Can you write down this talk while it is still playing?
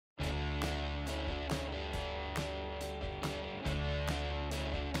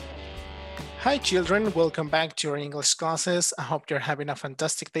Hi children, welcome back to your English classes. I hope you're having a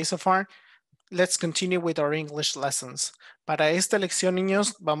fantastic day so far. Let's continue with our English lessons. Para esta lección,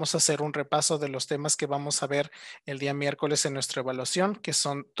 niños, vamos a hacer un repaso de los temas que vamos a ver el día miércoles en nuestra evaluación, que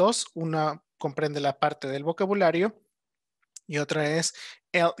son dos. Una comprende la parte del vocabulario y otra es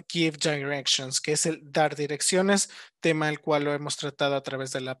el Give Directions, que es el dar direcciones, tema el cual lo hemos tratado a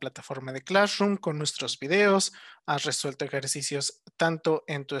través de la plataforma de Classroom con nuestros videos. Has resuelto ejercicios tanto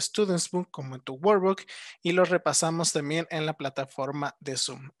en tu Students Book como en tu Workbook y los repasamos también en la plataforma de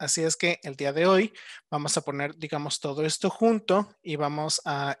Zoom. Así es que el día de hoy vamos a poner, digamos, todo esto junto y vamos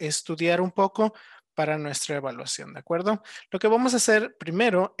a estudiar un poco para nuestra evaluación, ¿de acuerdo? Lo que vamos a hacer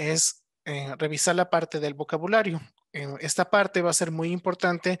primero es revisar la parte del vocabulario. Esta parte va a ser muy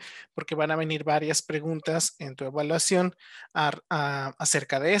importante porque van a venir varias preguntas en tu evaluación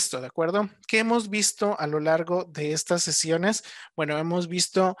acerca de esto, ¿de acuerdo? ¿Qué hemos visto a lo largo de estas sesiones? Bueno, hemos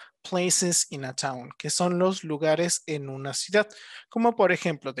visto places in a town, que son los lugares en una ciudad, como por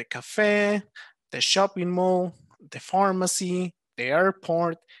ejemplo the café, the shopping mall, the pharmacy, the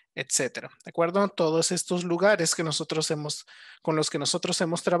airport, etcétera. ¿De acuerdo? Todos estos lugares que con los que nosotros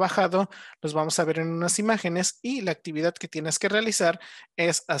hemos trabajado, los vamos a ver en unas imágenes y la actividad que tienes que realizar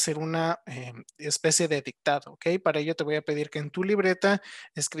es hacer una especie de dictado, ¿ok? Para ello te voy a pedir que en tu libreta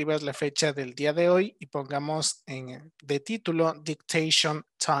escribas la fecha del día de hoy y pongamos de título Dictation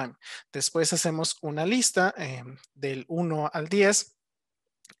Time. Después hacemos una lista del 1 al 10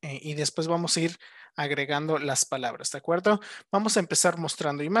 y después vamos a ir agregando las palabras, ¿de acuerdo? Vamos a empezar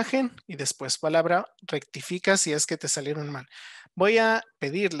mostrando imagen y después palabra. Rectifica si es que te salieron mal. Voy a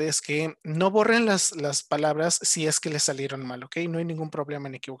pedirles que no borren las palabras si es que les salieron mal, ¿ok? No hay ningún problema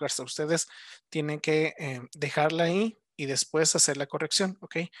en equivocarse. Ustedes tienen que dejarla ahí y después hacer la corrección,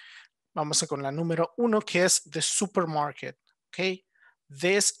 ¿ok? Vamos a con la número 1 que es the supermarket, ¿ok?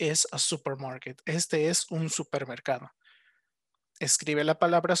 This is a supermarket. Este es un supermercado. Escribe la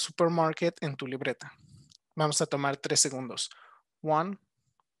palabra supermarket en tu libreta. Vamos a tomar 3 segundos. 1,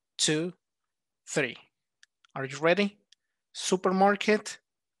 2, 3. Are you ready? Supermarket.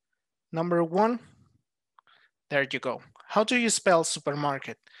 Number 1. There you go. How do you spell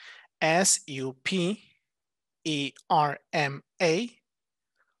supermarket?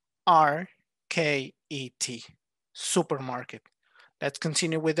 S-U-P-E-R-M-A-R-K-E-T. Supermarket. Let's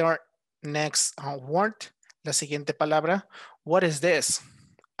continue with our next word. La siguiente palabra. What is this?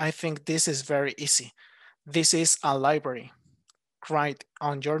 I think this is very easy. This is a library. Write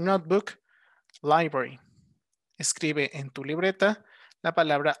on your notebook, library. Escribe en tu libreta la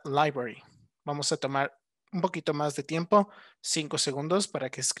palabra library. Vamos a tomar un poquito más de tiempo, 5 segundos para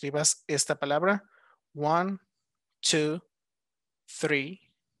que escribas esta palabra. 1, 2, 3,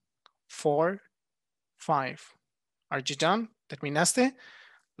 4, 5. Are you done? ¿Terminaste?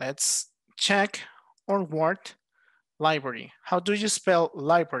 Let's check our word library. How do you spell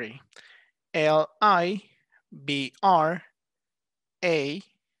library? L-I-B-R-A-R-Y.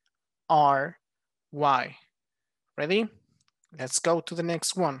 Ready? Let's go to the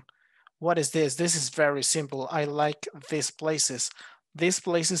next one. What is this? This is very simple. I like these places. These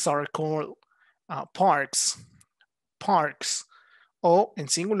places are called parks. Parks. O en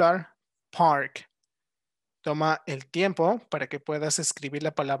singular, park. Toma el tiempo para que puedas escribir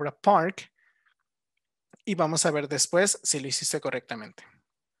la palabra park y vamos a ver después si lo hiciste correctamente.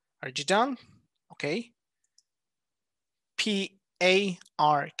 Are you done? Okay.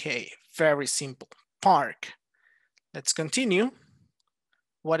 P-A-R-K. Very simple. Park. Let's continue.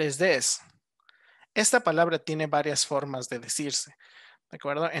 What is this? Esta palabra tiene varias formas de decirse. ¿De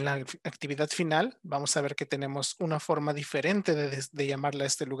acuerdo? En la actividad final vamos a ver que tenemos una forma diferente de llamarla a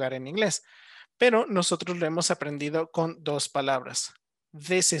este lugar en inglés. Pero nosotros lo hemos aprendido con dos palabras.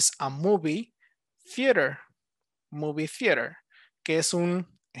 This is a movie theater. Movie theater, que es un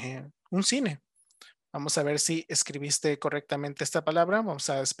cine. Vamos a ver si escribiste correctamente esta palabra. Vamos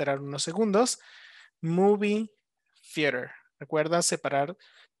a esperar unos segundos. Movie theater. Recuerda separar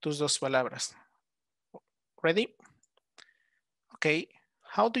tus dos palabras. Ready? Okay.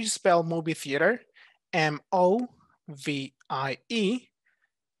 How do you spell movie theater? M-O-V-I-E.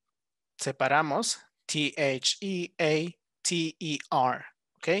 Separamos. T-H-E-A-T-E-R.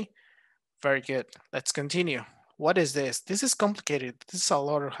 Okay. Very good. Let's continue. What is this? This is complicated. This is a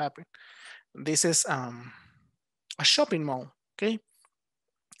lot of happening. This is a shopping mall. Okay.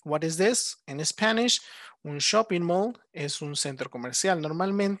 What is this? En Spanish, un shopping mall es un centro comercial.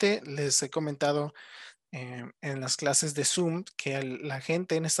 Normalmente les he comentado en las clases de Zoom que la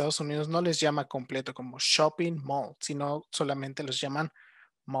gente en Estados Unidos no les llama completo como shopping mall, sino solamente los llaman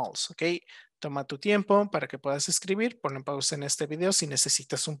malls, ¿ok? Toma tu tiempo para que puedas escribir. Ponle pausa en este video si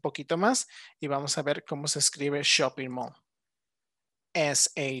necesitas un poquito más y vamos a ver cómo se escribe shopping mall.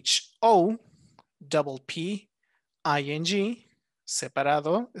 S-H-O-P-P-I-N-G,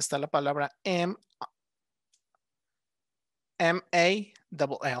 separado está la palabra M-A-L-L,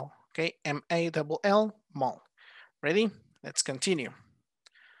 okay? M-A-L-L, mall. Ready? Let's continue.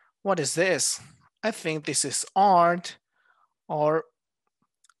 What is this? I think this is art or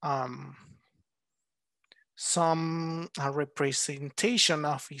some representation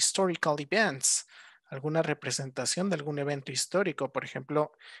of historical events. Alguna representación de algún evento histórico. Por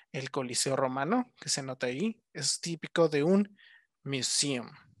ejemplo, el Coliseo Romano, que se nota ahí, es típico de un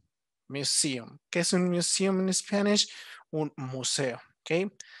museum. Museum. ¿Qué es un museum en Spanish? Un museo. ¿Ok?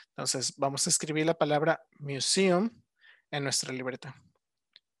 Entonces, vamos a escribir la palabra museum en nuestra libreta.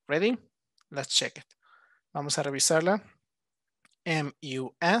 Ready? Let's check it. Vamos a revisarla.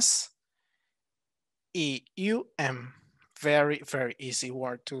 M-U-S-E-U-M. Very, very easy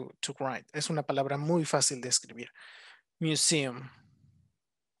word to write. Es una palabra muy fácil de escribir. Museum.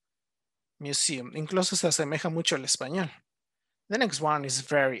 Museum. Incluso se asemeja mucho al español. The next one is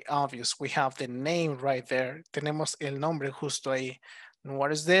very obvious. We have the name right there. Tenemos el nombre justo ahí. And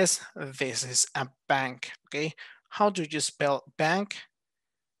what is this? This is a bank. Okay. How do you spell bank?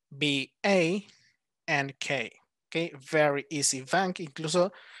 B-A-N-K. Okay. Very easy. Bank.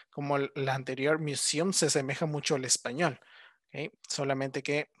 Incluso como la anterior museum se asemeja mucho al español. Okay. Solamente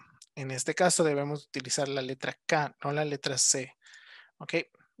que en este caso debemos utilizar la letra K, no la letra C. Okay.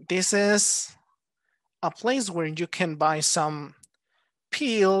 This is a place where you can buy some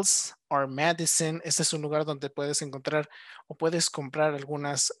pills or medicine. Este es un lugar donde puedes encontrar o puedes comprar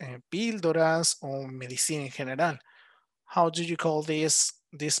algunas píldoras o medicina en general. How do you call this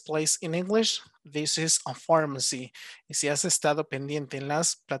place in English? This is a pharmacy. Y si has estado pendiente en la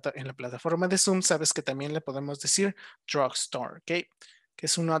plataforma de Zoom, sabes que también le podemos decir drugstore, ¿ok? ¿Qué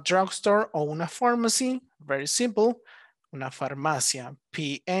es una drugstore o una pharmacy? Very simple. Una farmacia.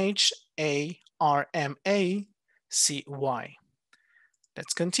 P-H-A-R-M-A-C-Y.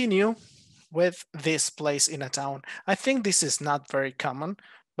 Let's continue with this place in a town. I think this is not very common,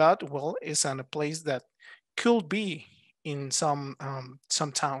 but well, it's a place that could be in some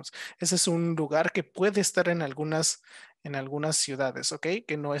towns. Ese es un lugar que puede estar en algunas ciudades, ¿ok?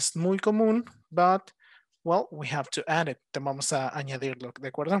 Que no es muy común, but well, we have to add it. Te vamos a añadirlo, ¿de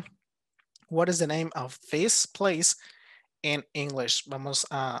acuerdo? What is the name of this place in English? Vamos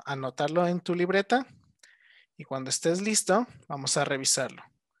a anotarlo en tu libreta y cuando estés listo, vamos a revisarlo.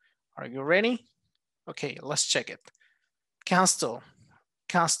 Are you ready? Okay, let's check it. Castle,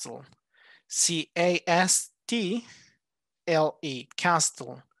 castle, C-A-S-T-L-E,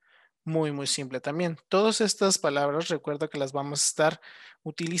 castle. Muy, muy simple también. Todas estas palabras recuerda que las vamos a estar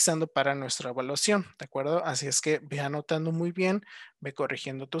utilizando para nuestra evaluación, ¿de acuerdo? Así es que ve anotando muy bien, ve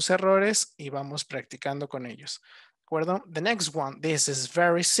corrigiendo tus errores y vamos practicando con ellos. ¿De acuerdo? The next one, this is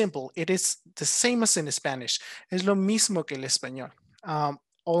very simple. It is the same as in Spanish. Es lo mismo que el español.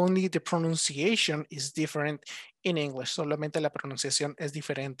 Only the pronunciation is different in English. Solamente la pronunciación es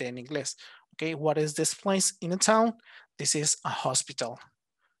diferente en inglés. Okay, what is this place in a town? This is a hospital.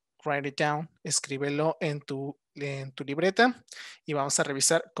 Write it down, escríbelo en tu libreta y vamos a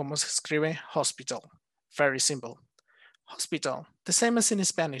revisar cómo se escribe hospital. Very simple. Hospital, the same as in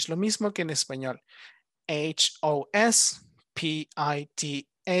Spanish, lo mismo que en español. H-O-S-P-I-T-A-L.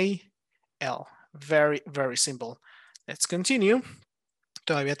 Very, very simple. Let's continue.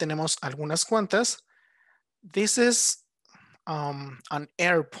 Todavía tenemos algunas cuantas. This is an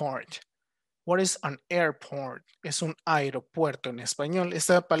airport. What is an airport? Es un aeropuerto en español.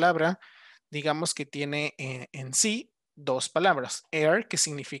 Esta palabra, digamos que tiene en sí dos palabras. Air, que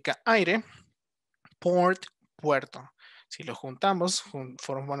significa aire. Port, puerto. Si lo juntamos,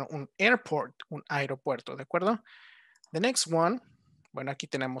 forman un airport, un aeropuerto, ¿de acuerdo? The next one, bueno, aquí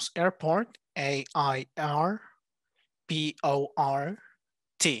tenemos airport, A-I-R-P-O-R-T.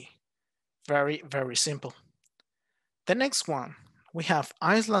 Very, very simple. The next one, we have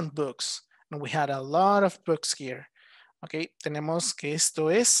Iceland books. And we had a lot of books here. Okay, tenemos que esto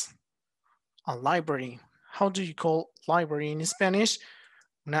es a library. How do you call library in Spanish?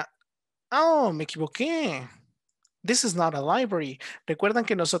 Oh, me equivoqué. This is not a library. ¿Recuerdan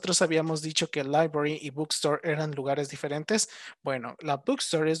que nosotros habíamos dicho que library y bookstore eran lugares diferentes? Bueno, la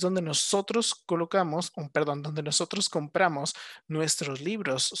bookstore es donde nosotros colocamos, donde nosotros compramos nuestros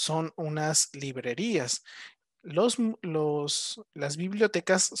libros. Son unas librerías. Las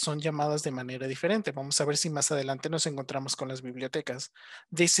bibliotecas son llamadas de manera diferente. Vamos a ver si más adelante nos encontramos con las bibliotecas.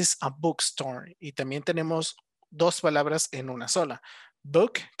 This is a bookstore. Y también tenemos dos palabras en una sola.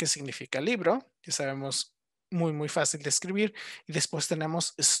 Book, que significa libro, ya sabemos, muy fácil de escribir. Y después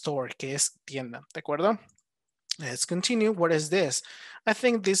tenemos store, que es tienda, ¿de acuerdo? Let's continue. What is this? I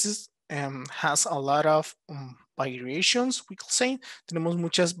think this is has a lot of variations, we could say. Tenemos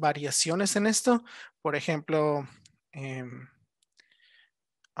muchas variaciones en esto. Por ejemplo,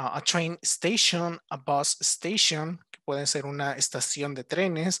 a train station, a bus station, que puede ser una estación de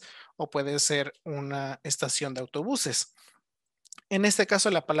trenes o puede ser una estación de autobuses. En este caso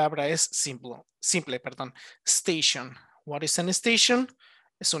la palabra es simple, perdón. Station. What is an station?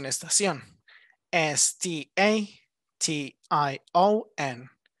 Es una estación. S-T-A-T-I-O-N.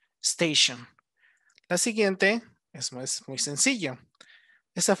 Station. La siguiente es muy sencillo.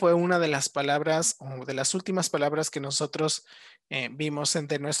 Esa fue una de las palabras o de las últimas palabras que nosotros vimos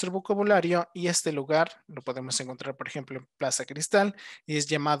de nuestro vocabulario, y este lugar lo podemos encontrar, por ejemplo, en Plaza Cristal, y es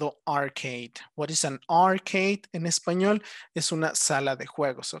llamado arcade. What is an arcade en español? Es una sala de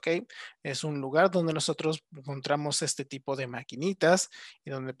juegos, ¿ok? Es un lugar donde nosotros encontramos este tipo de maquinitas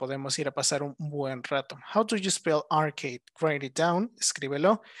y donde podemos ir a pasar un buen rato. How do you spell arcade? Write it down,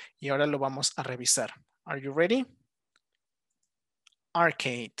 escríbelo, y ahora lo vamos a revisar. Are you ready?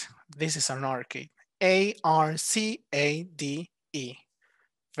 Arcade. This is an arcade. A-R-C-A-D-E.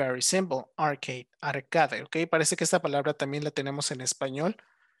 Very simple. Arcade. Arcade. Ok. Parece que esta palabra también la tenemos en español.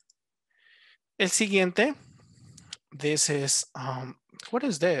 El siguiente. This is, what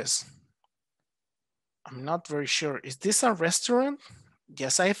is this? I'm not very sure. Is this a restaurant?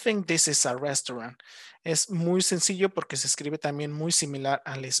 Yes, I think this is a restaurant. Es muy sencillo porque se escribe también muy similar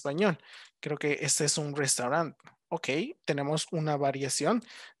al español. Creo que este es un restaurante. Ok, tenemos una variación.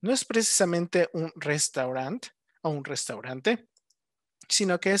 No es precisamente un restaurante o un restaurante,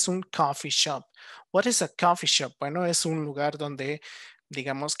 sino que es un coffee shop. What is a coffee shop? Bueno, es un lugar donde,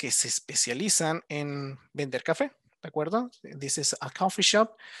 digamos, que se especializan en vender café, ¿de acuerdo? This is a coffee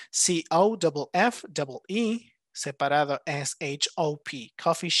shop. C-O-F-F-E, separado S-H-O-P,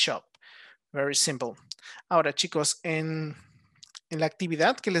 coffee shop. Very simple. Ahora, chicos, en la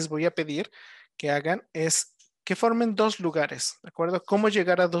actividad que les voy a pedir que hagan es que formen dos lugares, ¿de acuerdo? ¿Cómo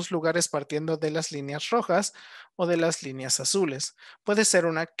llegar a dos lugares partiendo de las líneas rojas o de las líneas azules? Puede ser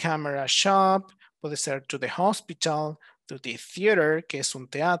una camera shop, puede ser to the hospital, to the theater, que es un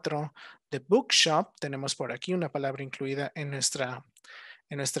teatro, the bookshop, tenemos por aquí una palabra incluida en nuestra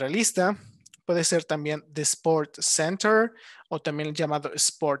lista. Puede ser también The Sport Center o también llamado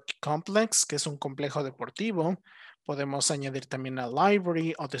Sport Complex, que es un complejo deportivo. Podemos añadir también a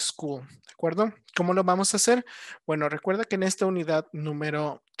library o the school, ¿de acuerdo? ¿Cómo lo vamos a hacer? Bueno, recuerda que en esta unidad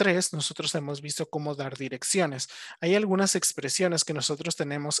número 3 nosotros hemos visto cómo dar direcciones. Hay algunas expresiones que nosotros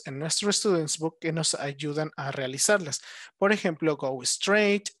tenemos en nuestro Students Book que nos ayudan a realizarlas. Por ejemplo, go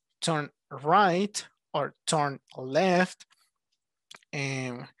straight, turn right, or turn left.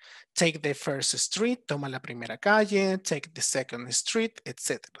 Take the first street, toma la primera calle, take the second street,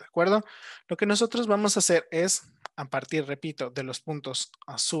 etcétera, ¿de acuerdo? Lo que nosotros vamos a hacer es, a partir, repito, de los puntos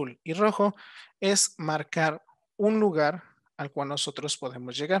azul y rojo, es marcar un lugar al cual nosotros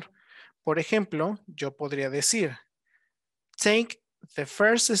podemos llegar. Por ejemplo, yo podría decir, take the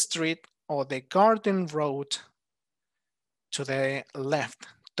first street or the garden road to the left.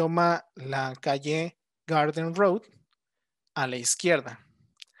 Toma la calle Garden Road a la izquierda.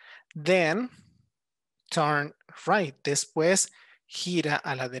 Then turn right. Después gira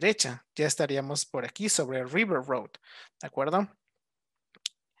a la derecha. Ya estaríamos por aquí sobre River Road. ¿De acuerdo?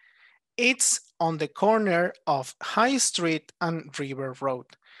 It's on the corner of High Street and River Road.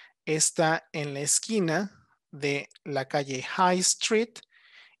 Está en la esquina de la calle High Street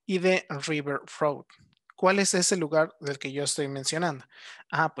y de River Road. ¿Cuál es ese lugar del que yo estoy mencionando?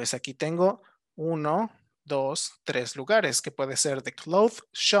 Ah, pues aquí tengo 1, 2, 3 lugares, que puede ser the clothes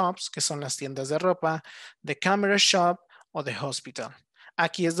shops, que son las tiendas de ropa, the camera shop o the hospital.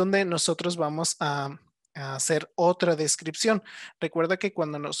 Aquí es donde nosotros vamos a hacer otra descripción. Recuerda que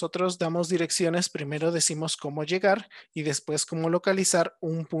cuando nosotros damos direcciones, primero decimos cómo llegar y después cómo localizar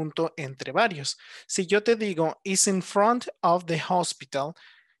un punto entre varios. Si yo te digo, is in front of the hospital,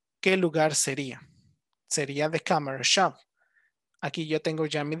 ¿qué lugar sería? Sería the camera shop. Aquí yo tengo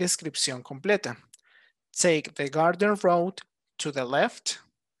ya mi descripción completa. Take the garden road to the left,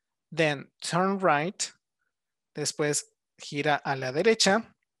 then turn right, después gira a la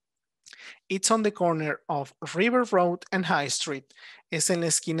derecha. It's on the corner of River Road and High Street. Es en la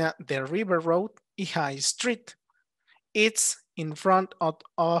esquina de River Road y High Street. It's in front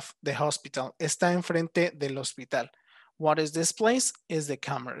of the hospital. Está enfrente del hospital. What is this place? Is the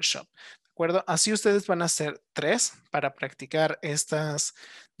camera shop. ¿De acuerdo? Así ustedes van a hacer 3 para practicar estas,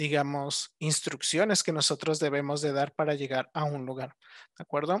 digamos, instrucciones que nosotros debemos de dar para llegar a un lugar, ¿de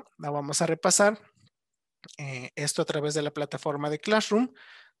acuerdo? La vamos a repasar esto a través de la plataforma de Classroom.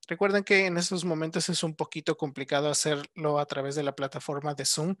 Recuerden que en estos momentos es un poquito complicado hacerlo a través de la plataforma de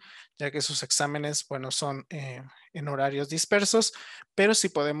Zoom, ya que sus exámenes, bueno, son en horarios dispersos, pero si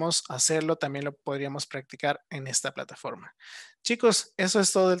podemos hacerlo, también lo podríamos practicar en esta plataforma. Chicos, eso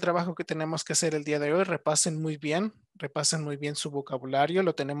es todo el trabajo que tenemos que hacer el día de hoy. Repasen muy bien su vocabulario.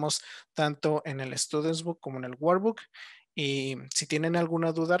 Lo tenemos tanto en el Students Book como en el Workbook. Y si tienen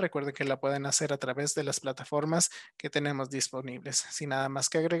alguna duda, recuerden que la pueden hacer a través de las plataformas que tenemos disponibles. Sin nada más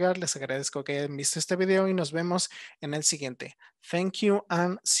que agregar, les agradezco que hayan visto este video y nos vemos en el siguiente. Thank you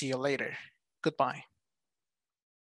and see you later. Goodbye.